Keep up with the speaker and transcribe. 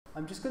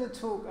I'm just going to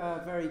talk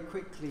very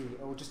quickly,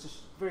 or just to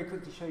very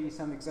quickly show you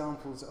some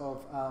examples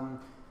of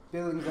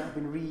buildings that have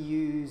been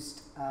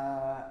reused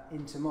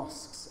into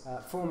mosques,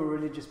 former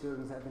religious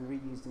buildings that have been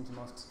reused into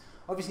mosques.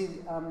 Obviously,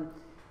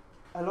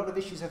 a lot of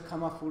issues have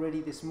come up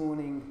already this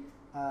morning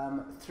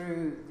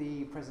through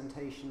the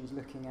presentations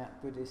looking at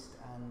Buddhist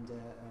and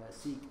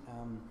Sikh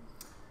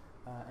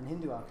and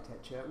Hindu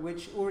architecture,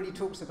 which already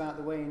talks about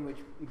the way in which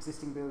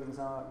existing buildings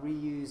are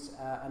reused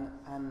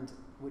and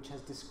which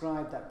has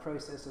described that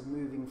process of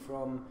moving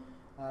from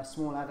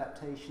small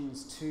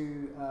adaptations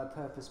to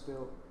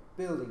purpose-built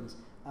buildings.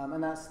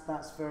 And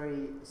that's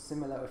very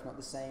similar, if not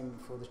the same,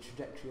 for the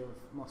trajectory of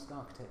mosque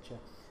architecture.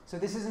 So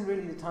this isn't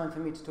really the time for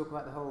me to talk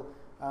about the whole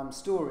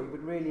story,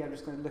 but really I'm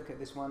just going to look at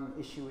this one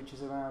issue, which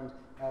is around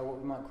what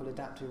we might call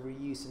adaptive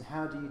reuse, and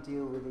how do you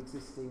deal with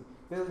existing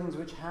buildings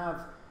which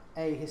have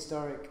a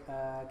historic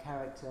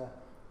character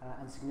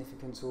and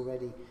significance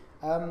already.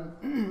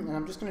 And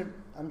I'm just going to,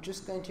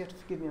 you have to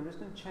forgive me, I'm just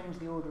going to change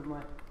the order of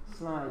my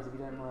slides if you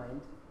don't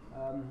mind.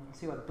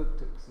 See why the book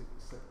took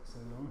so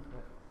long.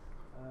 But,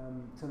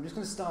 so I'm just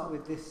going to start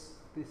with this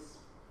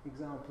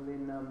example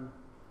in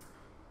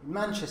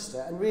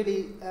Manchester, and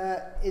really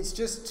it's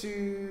just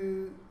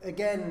to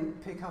again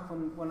pick up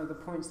on one of the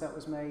points that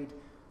was made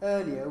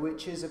earlier,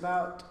 which is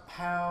about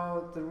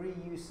how the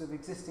reuse of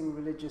existing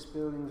religious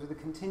buildings with a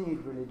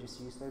continued religious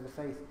use, though the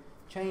faith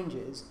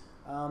changes,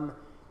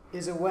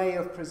 is a way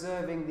of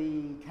preserving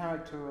the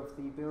character of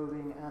the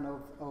building and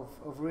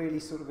of really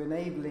sort of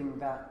enabling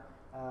that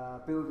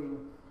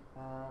building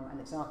and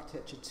its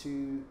architecture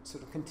to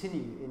sort of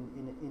continue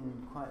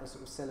in quite a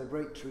sort of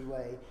celebratory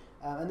way.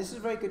 And this is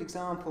a very good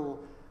example,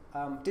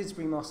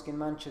 Didsbury Mosque in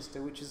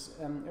Manchester, which is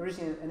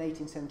originally an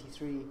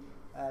 1873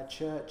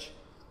 church,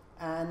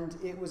 and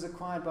it was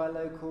acquired by a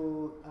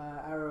local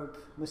Arab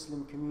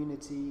Muslim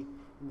community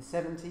in the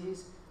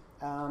 70s,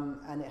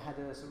 and it had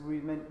a sort of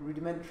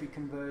rudimentary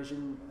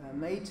conversion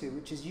made to it,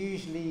 which is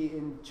usually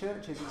in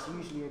churches, it's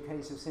usually a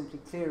case of simply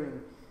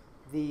clearing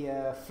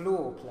the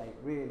floor plate,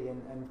 really,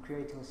 and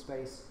creating a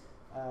space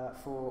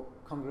for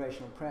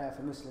congregational prayer,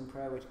 for Muslim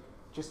prayer, which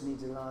just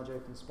needs a large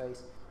open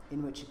space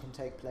in which it can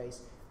take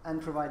place,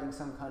 and providing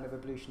some kind of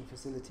ablution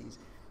facilities.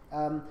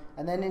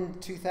 And then in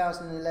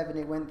 2011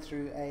 it went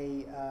through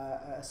a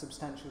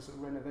substantial sort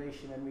of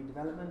renovation and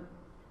redevelopment.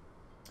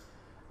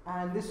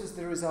 And this was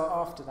the result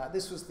after that.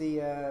 This was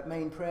the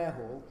main prayer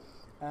hall.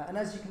 And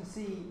as you can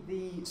see,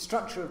 the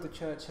structure of the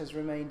church has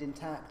remained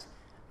intact.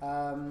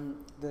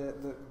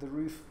 The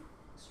roof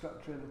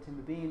structure and the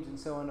timber beams and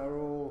so on are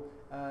all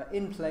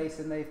in place,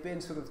 and they've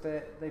been sort of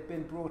they've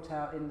been brought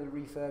out in the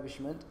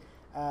refurbishment.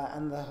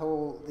 And the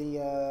hall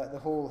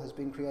has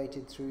been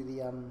created through the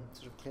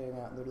sort of clearing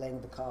out and the laying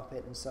of the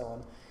carpet and so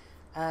on.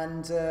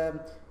 And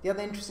the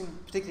other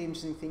particularly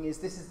interesting thing is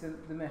this is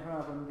the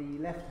mihrab on the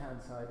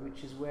left-hand side,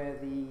 which is where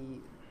the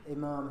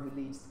imam who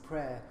leads the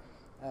prayer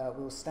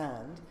will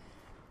stand.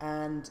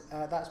 And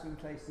that's been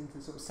placed into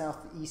the sort of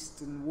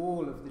southeastern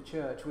wall of the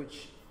church,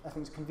 which I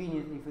think is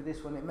conveniently for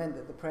this one, it meant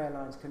that the prayer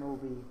lines can all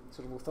be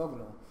sort of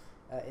orthogonal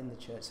in the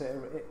church. So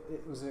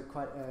it was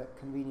quite a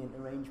convenient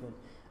arrangement.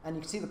 And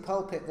you can see the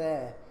pulpit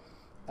there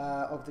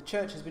of the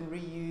church has been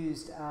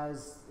reused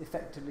as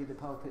effectively the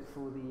pulpit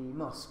for the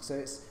mosque. So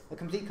it's a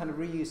complete kind of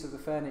reuse of the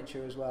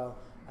furniture as well,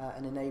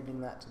 and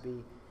enabling that to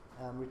be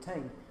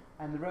retained.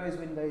 And the rose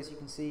windows, you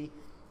can see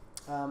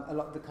a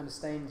lot of the kind of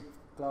stained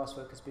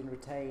glasswork has been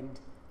retained,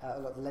 a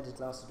lot of the leaded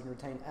glass has been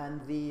retained,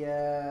 and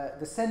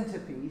the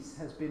centerpiece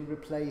has been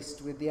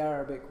replaced with the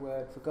Arabic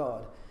word for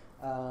God.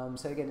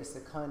 So again, it's the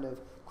kind of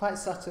quite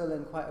subtle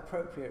and quite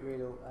appropriate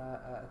real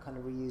kind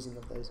of reusing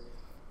of those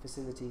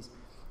facilities.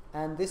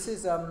 And this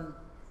is the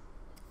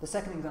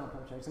second example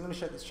I'm showing. So I'm going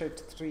to show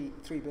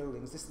three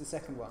buildings. This is the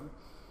second one.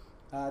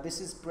 This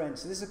is Brent.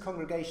 So this is a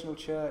congregational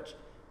church,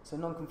 so a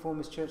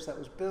non-conformist church that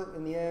was built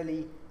in the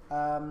early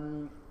I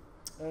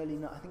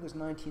think it was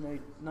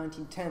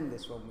 1910.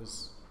 This one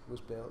was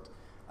built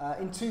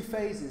in two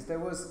phases.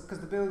 Because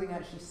the building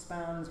actually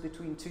spans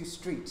between two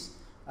streets.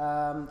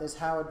 There's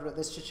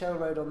Churchill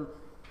Road on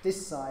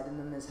this side, and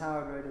then there's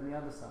Howard Road on the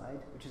other side,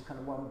 which is kind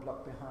of one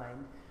block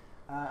behind.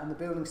 And the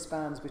building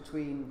spans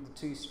between the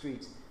two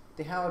streets.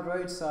 The Howard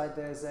Road side,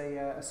 there's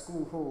a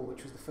school hall,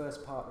 which was the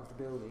first part of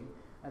the building,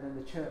 and then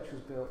the church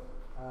was built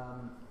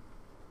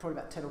probably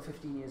about 10 or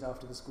 15 years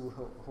after the school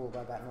hall,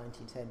 by about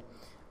 1910,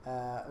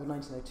 or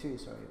 1902,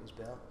 sorry, it was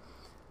built.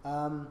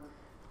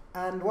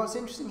 And what's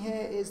interesting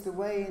here is the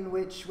way in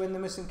which, when the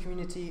Muslim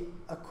community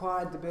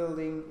acquired the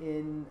building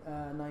in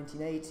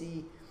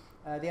 1980,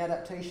 the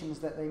adaptations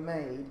that they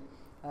made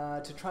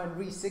to try and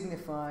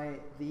re-signify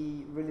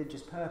the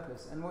religious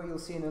purpose. And what you'll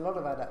see in a lot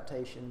of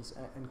adaptations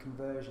and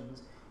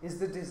conversions is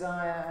the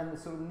desire and the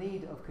sort of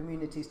need of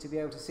communities to be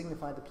able to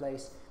signify the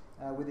place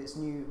with its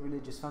new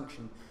religious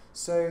function.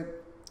 So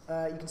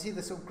you can see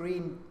the sort of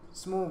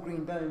small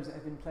green domes that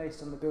have been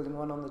placed on the building,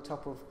 one on the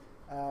top of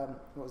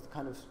what was the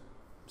kind of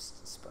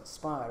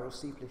spire or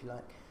steeple, if you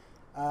like,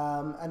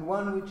 and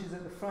one which is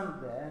at the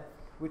front there,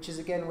 which is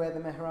again where the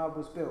mihrab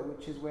was built,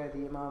 which is where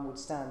the imam would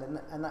stand,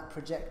 and that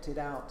projected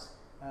out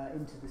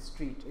into the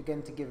street,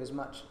 again to give as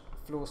much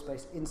floor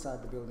space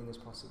inside the building as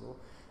possible.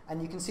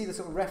 And you can see the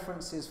sort of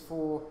references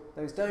for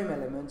those dome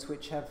elements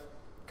which have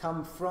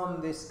come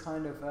from this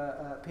kind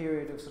of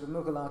period of sort of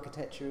Mughal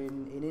architecture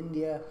in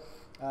India.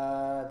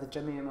 The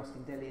Jamia Mosque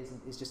in Delhi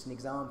is just an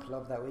example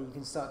of that, where you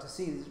can start to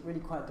see there's really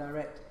quite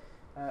direct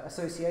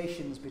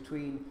associations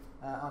between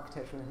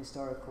architectural and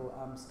historical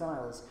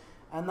styles.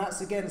 And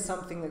that's again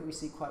something that we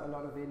see quite a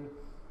lot of in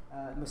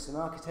Muslim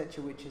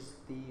architecture, which is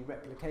the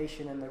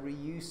replication and the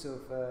reuse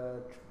of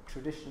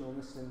traditional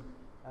Muslim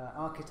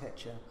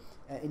architecture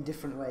in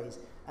different ways.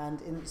 And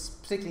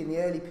particularly in the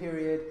early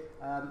period,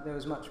 there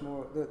was much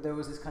more. There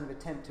was this kind of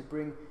attempt to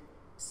bring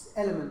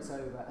elements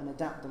over and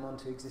adapt them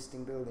onto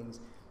existing buildings.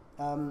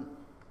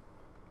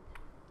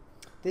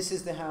 This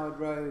is the Howard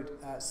Road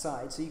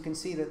side, so you can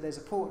see that there's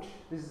a porch.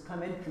 This is the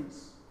kind of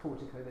entrance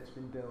portico that's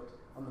been built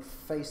on the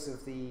face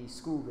of the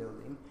school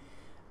building,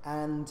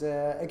 and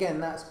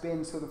again, that's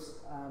been sort of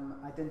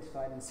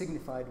identified and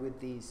signified with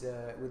these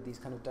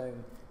kind of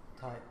dome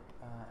type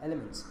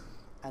elements,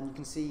 and you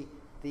can see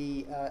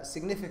the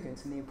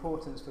significance and the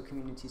importance for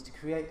communities to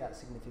create that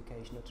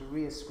signification or to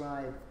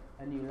reascribe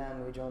a new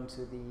language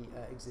onto the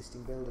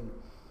existing building.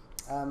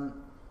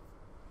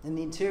 In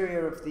the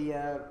interior of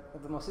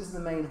the mosque, this is the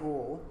main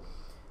hall,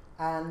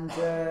 and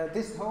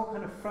this whole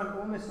kind of front,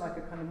 almost like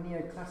a kind of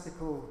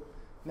neoclassical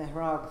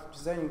mihrab, which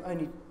is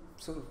only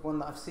sort of one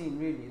that I've seen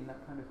really in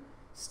that kind of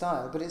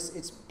style. But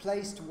it's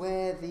placed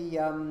where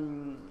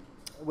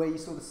where you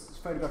saw the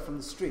photograph from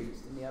the street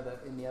in the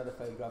other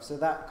photograph. So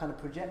that kind of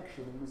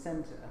projection in the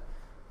centre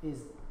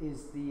is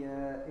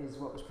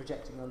what was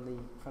projecting on the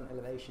front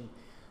elevation.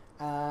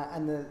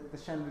 And the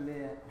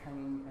chandelier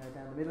hanging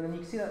down the middle, and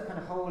you can see that kind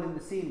of hole in the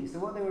ceiling. So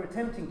what they were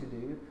attempting to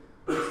do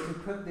was to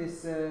put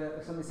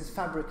this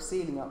fabric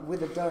ceiling up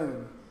with a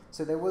dome.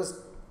 So there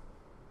was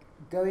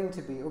going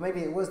to be, or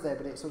maybe it was there,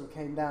 but it sort of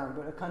came down,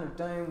 but a kind of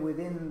dome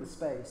within the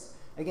space,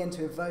 again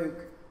to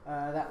evoke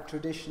that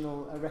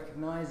traditional,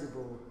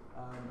 recognisable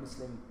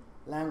Muslim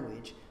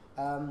language.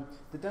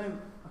 The dome,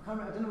 I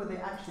don't know whether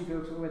they actually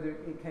built it or whether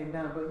it came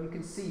down, but you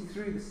can see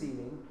through the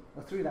ceiling,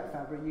 or through that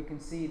fabric, you can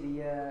see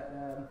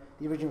the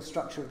original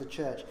structure of the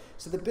church.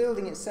 So the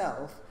building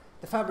itself,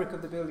 the fabric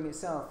of the building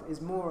itself,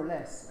 is more or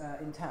less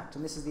intact,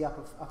 and this is the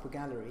upper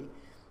gallery.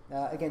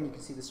 Again, you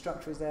can see the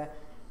structure is there,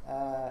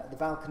 the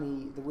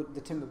balcony,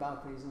 the timber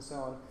balconies and so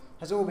on,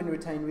 has all been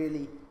retained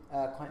really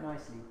quite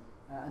nicely,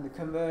 and the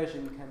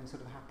conversion can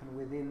sort of happen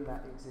within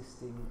that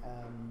existing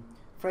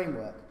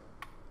framework.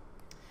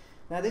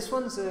 Now this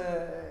one's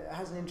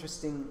has an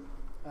interesting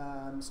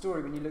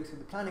story when you look through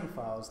the planning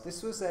files.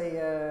 This was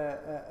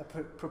a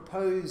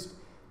proposed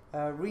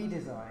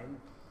redesign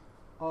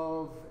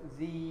of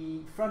the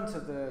front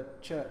of the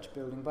church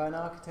building by an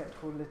architect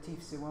called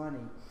Latif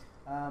Siwani.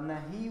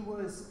 Now he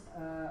was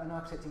an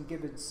architect in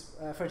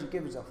Frederick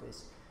Gibbard's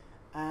office,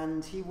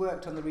 and he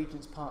worked on the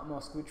Regent's Park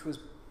Mosque, which was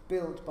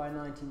built by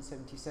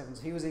 1977.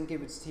 So he was in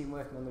Gibbard's team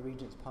working on the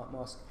Regent's Park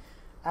Mosque.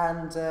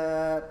 And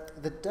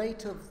the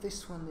date of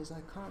this one is,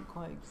 I can't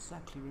quite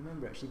exactly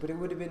remember actually, but it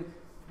would have been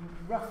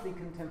roughly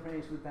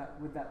contemporaneous with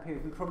that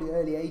period, and probably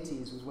early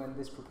 80s was when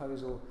this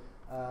proposal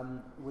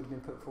would have been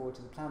put forward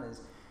to the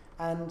planners.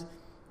 And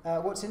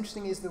what's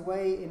interesting is the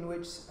way in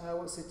which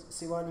what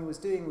Siwani was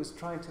doing was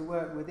trying to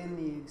work within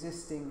the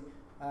existing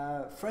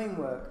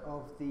framework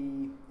of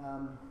the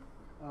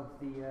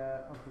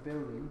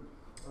building,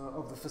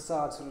 of the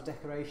facade sort of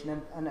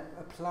decoration, and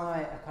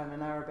apply a kind of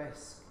an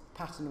arabesque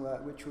pattern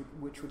work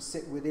which would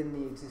sit within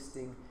the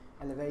existing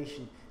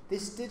elevation.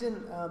 This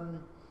didn't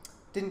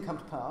come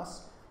to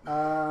pass.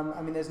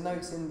 I mean, there's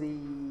notes in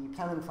the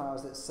planning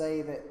files that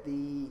say that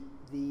the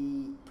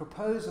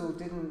proposal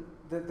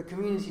the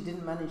community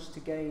didn't manage to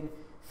gain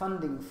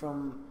funding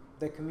from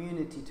the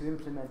community to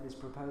implement this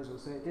proposal,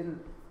 so it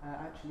didn't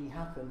actually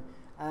happen.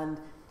 And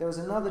there was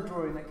another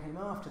drawing that came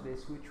after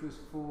this, which was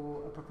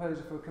for a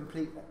proposal for a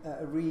complete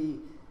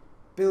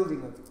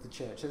rebuilding of the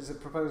church. There's a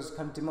proposal to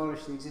kind of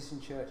demolish the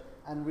existing church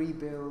and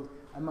rebuild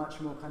a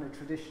much more kind of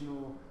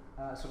traditional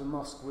sort of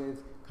mosque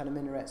with kind of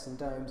minarets and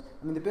domes.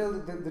 I mean,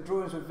 the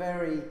drawings were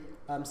very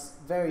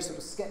sort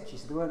of sketchy,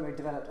 so they weren't very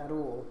developed at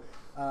all.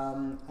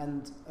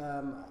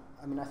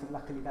 I mean, I think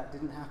luckily that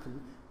didn't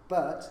happen.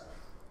 But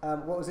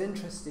what was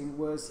interesting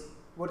was,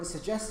 what it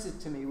suggested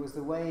to me was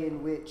the way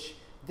in which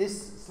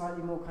this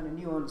slightly more kind of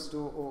nuanced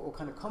or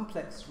kind of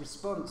complex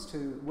response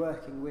to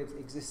working with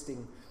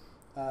existing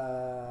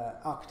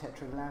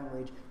architecture and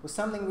language was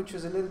something which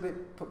was a little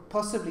bit,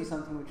 possibly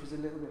something which was a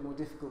little bit more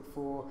difficult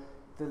for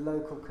the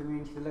local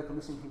community, the local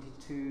Muslim community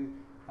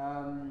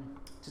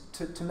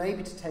to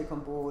maybe to take on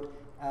board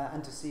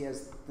and to see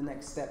as the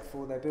next step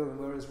for their building,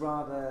 whereas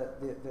rather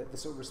the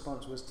sort of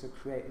response was to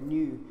create a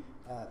new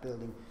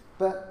building.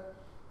 But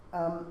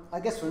I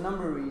guess for a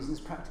number of reasons,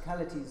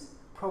 practicalities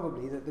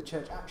probably, that the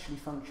church actually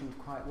functioned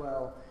quite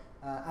well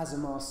as a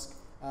mosque,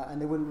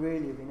 and there wouldn't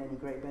really have been any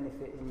great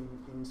benefit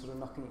in sort of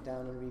knocking it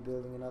down and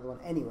rebuilding another one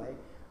anyway.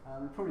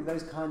 Probably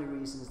those kind of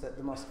reasons that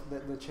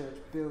the church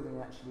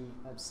building actually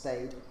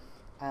stayed,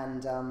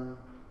 and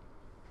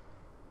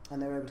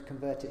and they were able to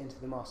convert it into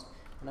the mosque.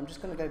 And I'm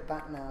just going to go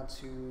back now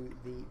to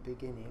the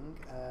beginning,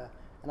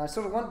 and I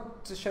sort of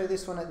want to show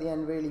this one at the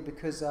end really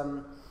because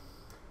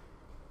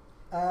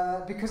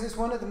it's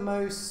one of the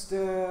most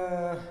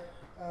I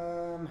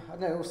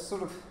don't know,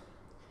 sort of, I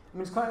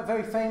mean, it's quite a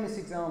very famous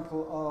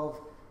example of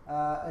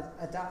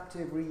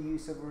adaptive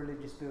reuse of a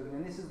religious building,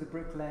 and this is the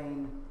Brick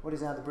Lane, what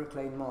is now the Brick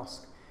Lane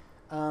Mosque.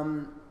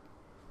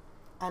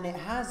 And it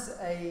has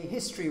a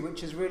history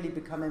which has really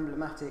become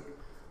emblematic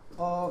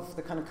of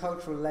the kind of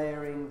cultural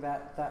layering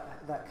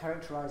that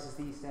characterises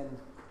the East End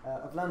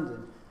of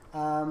London.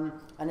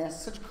 And it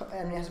has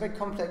a very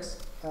complex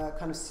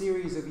kind of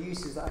series of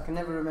uses that I can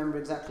never remember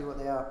exactly what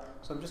they are.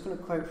 So I'm just going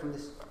to quote from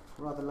this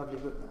rather lovely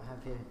book that I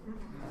have here in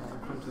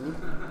front of me.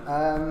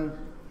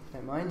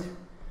 Don't mind.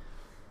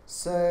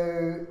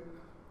 So,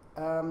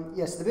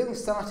 yes, the building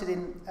started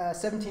in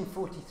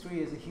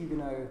 1743 as a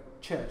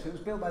Huguenot church. It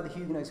was built by the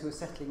Huguenots who were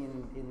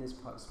settling in this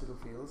part of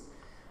Spitalfields.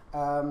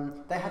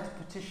 They had to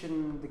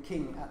petition the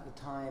king at the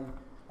time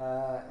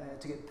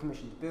to get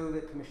permission to build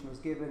it. Permission was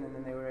given, and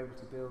then they were able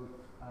to build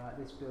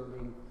this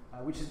building,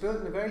 which is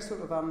built in a very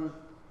sort of a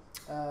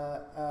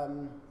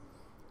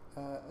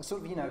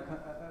sort of, you know,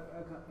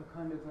 a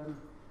kind of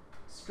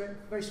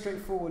very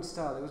straightforward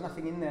style. There was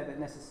nothing in there that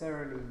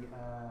necessarily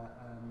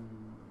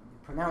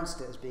pronounced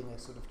it as being a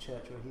sort of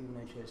church or a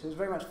Huguenot church. So it was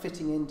very much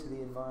fitting into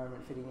the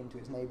environment, fitting into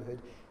its neighbourhood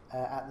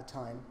at the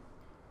time.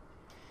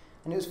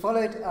 And it was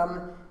followed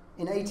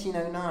in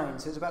 1809,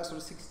 so it's about sort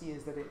of 60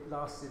 years that it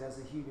lasted as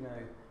a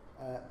Huguenot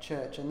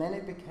church, and then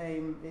it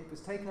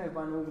was taken over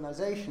by an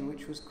organisation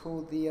which was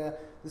called the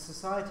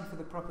Society for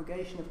the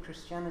Propagation of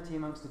Christianity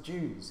Amongst the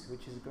Jews,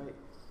 which is a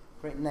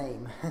great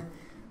name.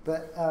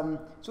 But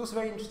it's also a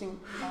very interesting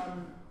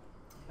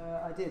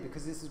idea,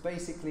 because this is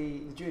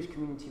basically, the Jewish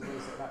community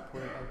was at that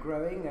point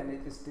growing,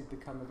 and this did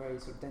become a very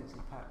sort of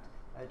densely packed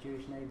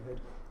Jewish neighbourhood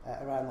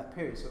around that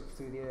period, sort of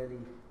through the early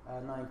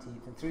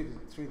 19th and through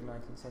the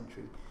 19th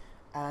century.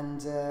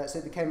 And so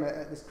it became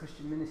this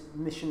Christian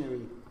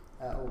missionary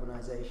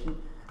organisation,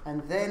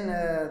 and then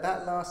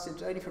that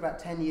lasted only for about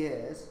 10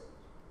 years.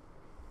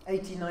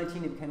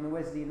 1819 it became a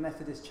Wesleyan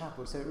Methodist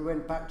chapel, so it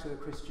went back to a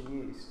Christian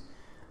use.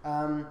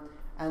 And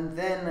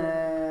then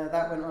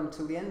that went on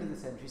until the end of the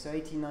century, so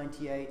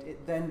 1898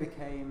 it then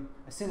became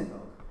a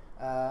synagogue.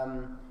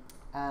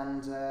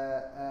 And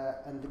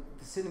the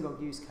synagogue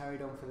use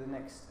carried on for the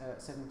next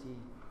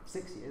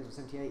 76 years, or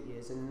 78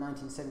 years, and in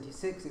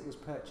 1976 it was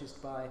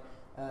purchased by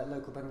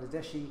local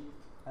Bangladeshi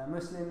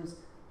Muslims,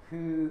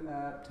 who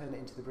turned it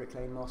into the Brick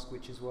Lane Mosque,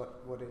 which is what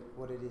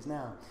it is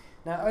now.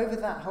 Now, over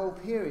that whole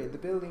period, the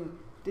building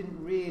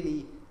didn't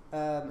really,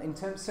 certainly in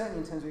terms of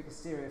its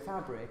exterior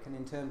fabric and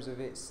in terms of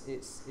its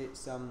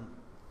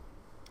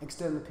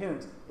external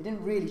appearance, it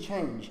didn't really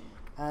change.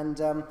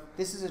 And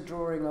this is a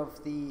drawing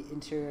of the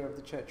interior of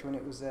the church when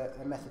it was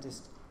a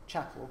Methodist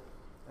chapel,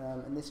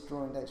 and this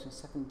drawing dates from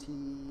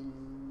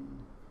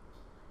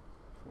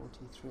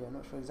 1743. I'm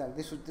not sure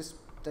exactly. This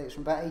dates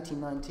from about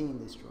 1819.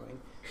 This drawing,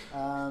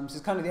 so it's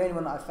kind of the only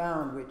one that I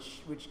found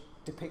which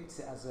depicts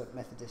it as a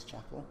Methodist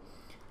chapel.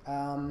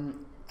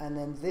 And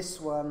then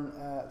this one,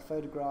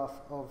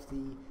 photograph of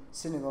the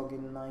synagogue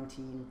in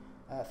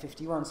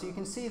 1951. So you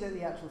can see that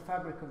the actual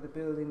fabric of the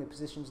building, the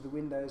positions of the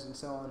windows and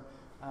so on,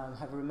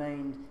 have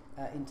remained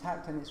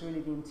intact, and it's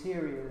really the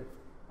interior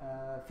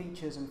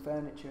features and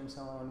furniture and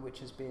so on which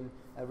has been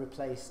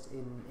replaced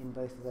in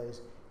both of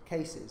those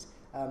cases.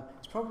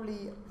 It's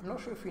probably, I'm not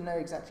sure if we know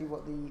exactly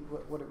what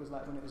it was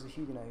like when it was a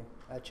Huguenot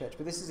church,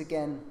 but this is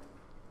again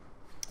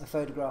a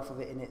photograph of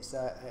it in its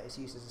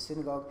use as a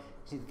synagogue.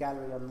 You see the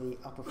gallery on the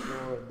upper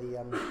floor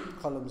and the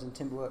columns and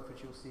timberwork,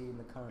 which you'll see in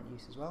the current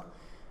use as well.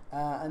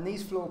 And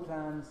these floor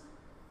plans,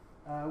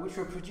 which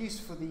were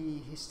produced for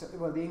the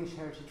English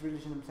Heritage,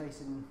 Religion and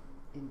Place in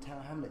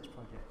Tower Hamlets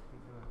project, I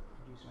think they were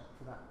produced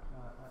for that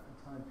at the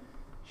time,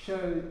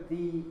 show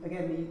the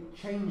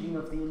changing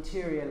of the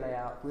interior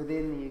layout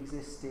within the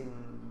existing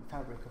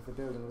fabric of the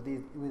building,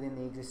 within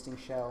the existing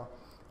shell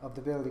of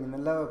the building. And the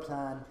lower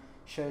plan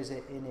shows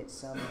it in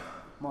its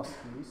mosque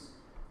use,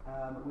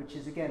 which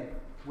is again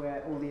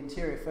where all the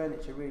interior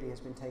furniture really has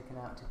been taken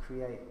out to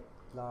create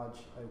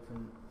large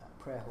open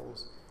prayer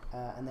halls,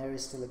 and there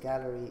is still a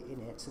gallery in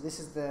it. So this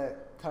is the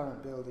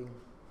current building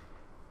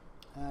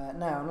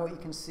now, and what you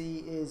can see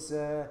is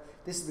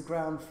this is the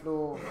ground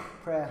floor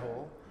prayer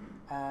hall,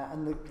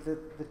 and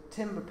the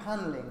timber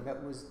panelling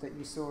that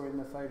you saw in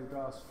the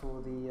photographs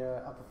for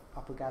the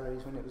upper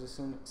galleries when it was a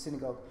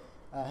synagogue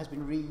has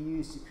been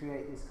reused to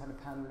create this kind of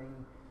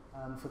panelling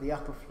for the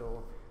upper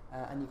floor,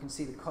 and you can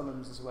see the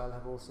columns as well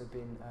have also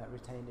been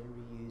retained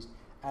and reused,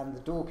 and the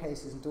door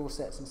cases and door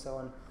sets and so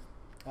on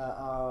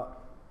are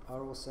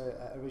also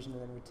original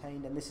and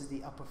retained. And this is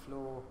the upper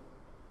floor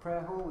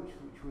prayer hall,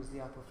 which was the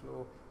upper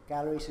floor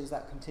gallery. So is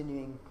that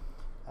continuing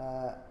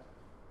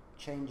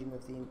changing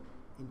of the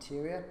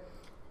interior.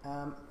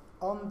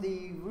 On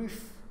the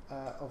roof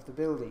of the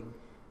building,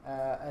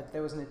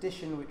 there was an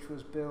addition which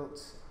was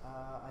built,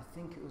 I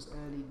think it was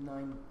early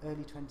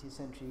 20th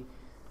century,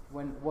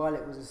 while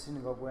it was a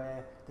synagogue,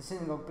 where the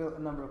synagogue built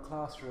a number of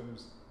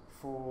classrooms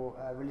for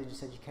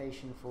religious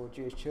education for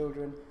Jewish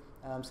children.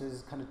 So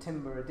there's a kind of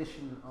timber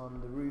addition on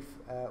the roof,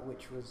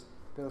 which was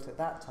built at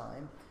that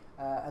time.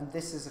 And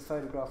this is a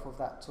photograph of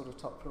that sort of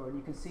top floor. And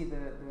you can see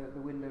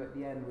the window at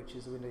the end, which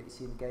is the window that you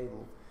see in the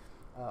gable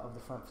of the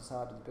front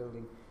facade of the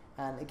building.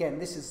 And again,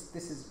 this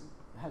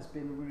has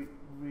been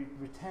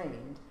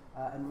retained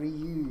and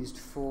reused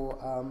for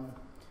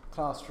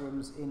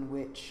classrooms in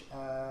which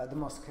the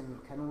mosque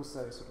can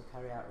also sort of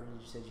carry out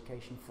religious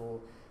education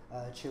for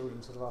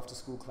children, sort of after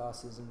school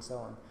classes and so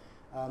on.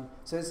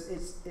 So it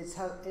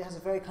has a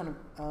very kind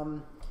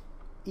of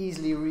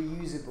easily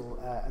reusable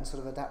and sort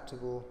of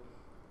adaptable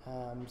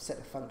set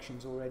of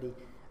functions already.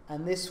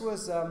 And this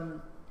was a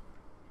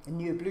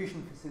new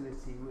ablution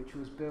facility which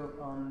was built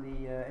on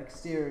the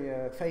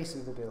exterior face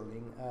of the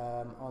building,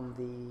 on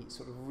the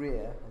sort of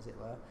rear, as it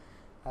were.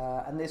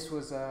 And this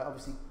was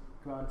obviously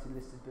granted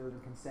listed building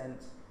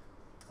consent.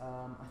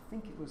 I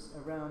think it was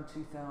around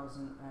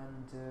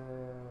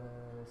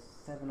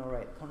 2007 or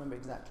 8, I can't remember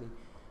exactly,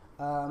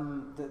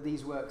 that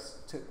these works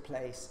took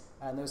place.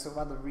 And there were sort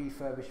of other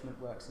refurbishment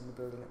works in the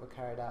building that were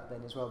carried out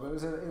then as well.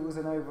 But it was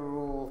an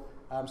overall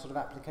sort of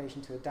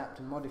application to adapt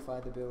and modify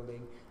the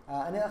building.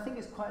 And I think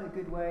it's quite a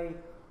good way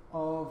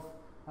of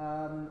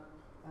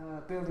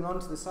building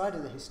onto the side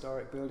of the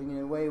historic building in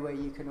a way where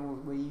you can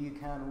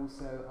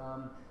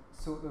also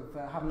sort of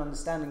have an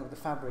understanding of the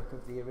fabric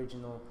of the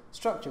original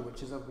structure,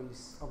 which is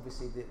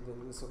obviously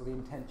the sort of the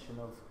intention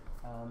of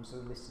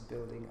sort of listed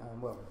building.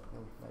 Well,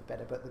 you'll know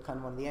better, but the kind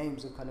of one of the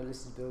aims of kind of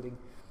listed building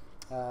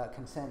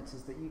consents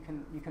is that you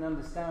can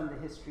understand the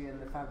history and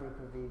the fabric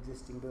of the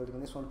existing building,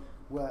 and this one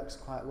works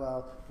quite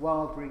well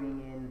while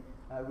bringing in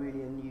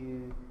really a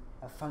new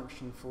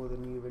function for the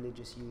new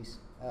religious use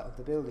of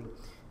the building.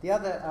 The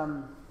other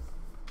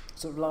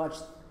sort of large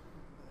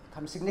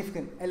kind of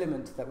significant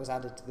element that was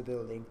added to the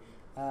building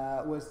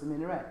was the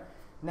minaret.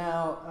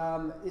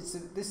 Now,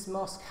 this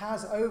mosque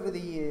has over the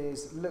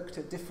years looked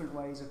at different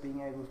ways of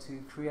being able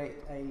to create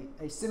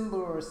a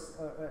symbol or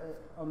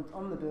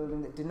on the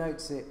building that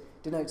denotes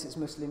its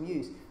Muslim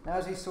use. Now,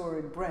 as we saw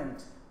in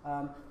Brent,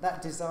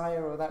 that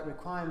desire or that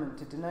requirement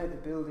to denote the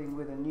building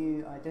with a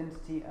new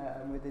identity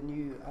and with a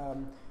new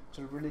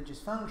sort of religious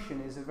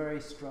function is a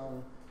very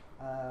strong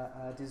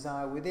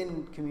desire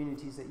within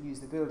communities that use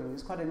the building.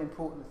 It's quite an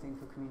important thing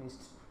for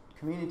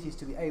communities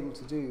to be able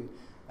to do.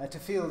 To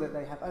feel that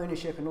they have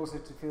ownership and also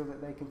to feel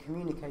that they can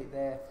communicate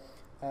their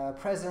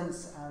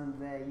presence and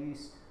their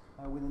use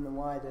within the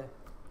wider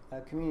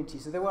community.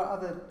 So there were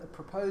other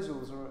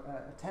proposals or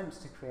attempts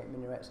to create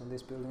minarets on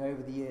this building over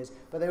the years,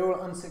 but they were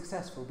all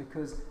unsuccessful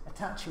because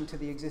attaching to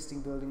the existing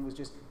building was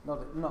just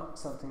not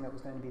something that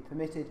was going to be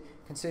permitted,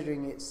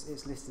 considering its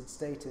listed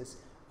status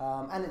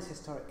and its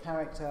historic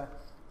character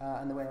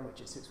and the way in which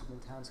it sits within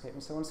the townscape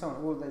and so on and so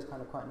on. All of those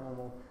kind of quite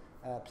normal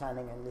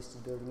planning and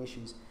listed building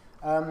issues.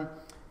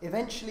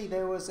 Eventually,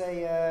 there was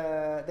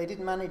they did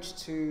manage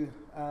to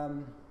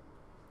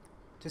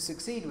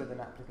succeed with an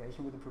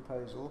application, with a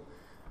proposal,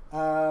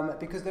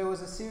 because there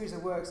was a series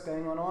of works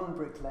going on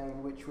Brick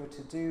Lane which were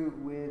to do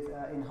with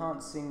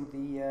enhancing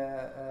the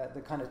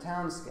kind of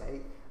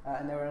townscape,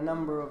 and there were a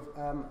number of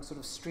sort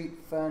of street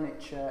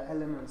furniture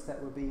elements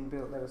that were being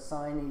built. There was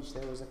signage,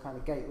 there was a kind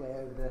of gateway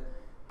over the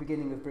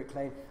beginning of Brick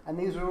Lane, and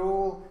these were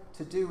all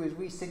to do with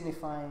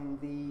re-signifying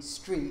the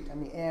street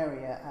and the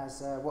area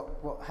as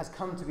what has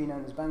come to be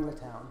known as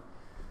Banglatown,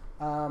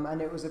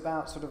 and it was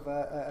about sort of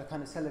a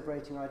kind of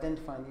celebrating or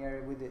identifying the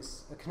area with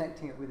its,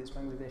 connecting it with its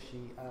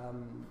Bangladeshi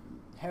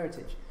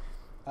heritage.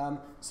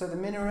 So the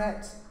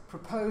minaret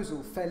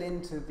proposal fell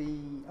into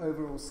the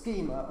overall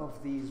schema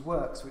of these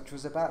works, which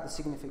was about the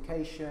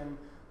signification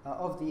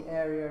of the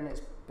area and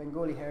its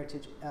Bengali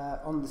heritage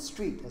on the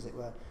street, as it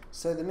were.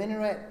 So the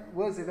minaret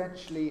was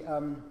eventually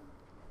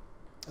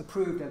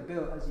approved and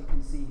built, as you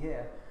can see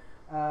here,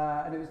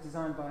 and it was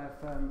designed by a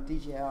firm,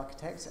 DGA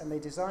Architects, and they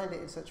designed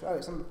it in such a way. Oh,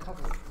 it's on the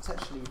cover. It's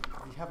actually,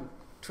 if you haven't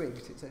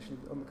twigged, it's actually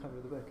on the cover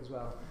of the book as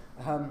well.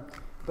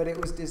 But it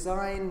was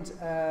designed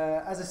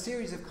as a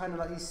series of kind of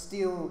like these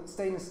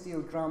stainless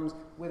steel drums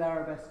with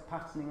arabesque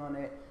patterning on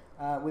it,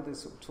 with a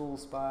sort of tall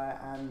spire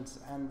and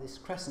this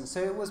crescent.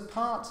 So it was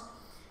part,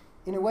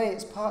 in a way,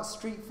 it's part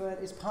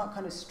it's part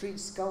kind of street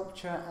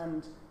sculpture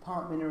and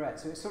part minaret.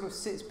 So it sort of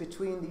sits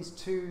between these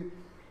two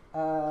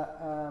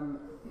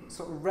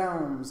sort of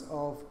realms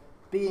of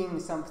being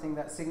something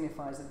that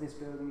signifies that this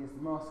building is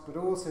the mosque, but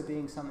also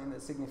being something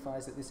that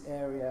signifies that this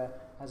area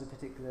has a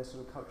particular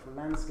sort of cultural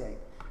landscape,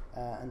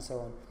 and so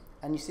on.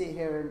 And you see it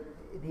here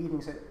in the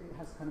evening, so it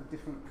has kind of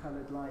different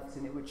coloured lights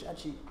in it, which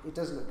actually, it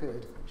does look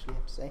good, actually, I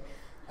have to say.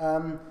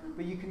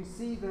 But you can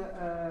see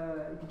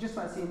that, you can just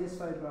about see in this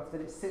photograph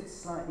that it sits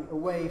slightly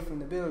away from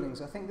the building.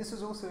 So I think this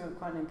is also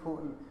quite an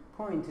important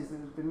point, is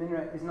that the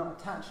minaret is not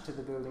attached to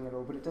the building at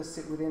all, but it does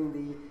sit within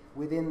the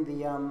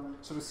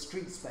sort of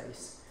street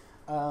space.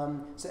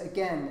 So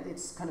again,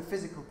 its kind of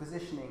physical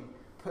positioning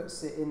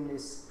puts it in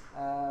this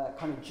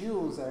kind of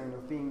dual zone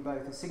of being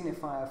both a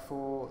signifier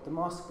for the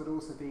mosque, but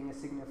also being a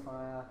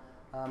signifier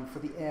for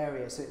the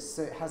area.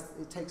 So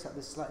it takes up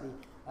this slightly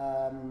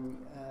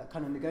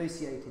kind of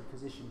negotiated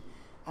position.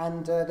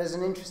 And there's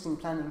an interesting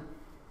planning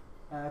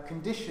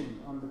condition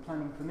on the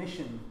planning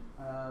permission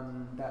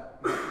that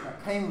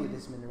came with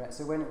this minaret.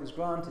 So when it was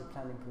granted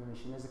planning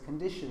permission, there's a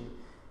condition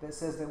that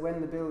says that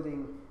when this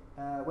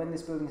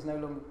building is no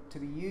longer to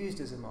be used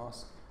as a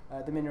mosque,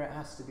 the minaret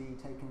has to be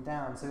taken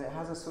down. So it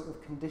has a sort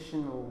of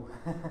conditional.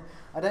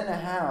 I don't know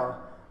how.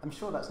 I'm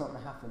sure that's not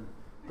going to happen.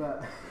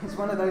 But it's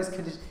one of those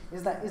conditions.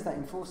 Is that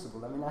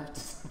enforceable? I mean, I have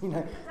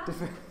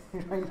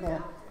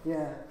to,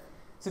 yeah.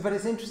 So, but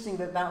it's interesting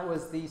that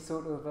was the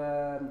sort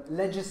of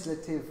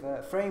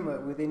legislative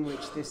framework within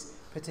which this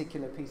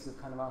particular piece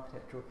of kind of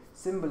architectural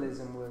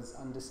symbolism was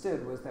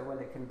understood. Was that, well,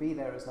 it can be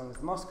there as long as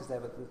the mosque is there,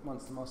 but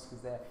once the mosque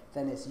is there,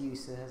 then its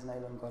use has no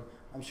longer gone.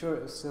 I'm sure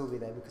it will still be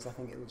there because I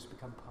think it will just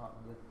become part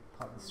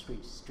of the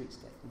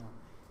streetscape. And I'll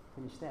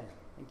finish there.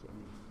 Thank you.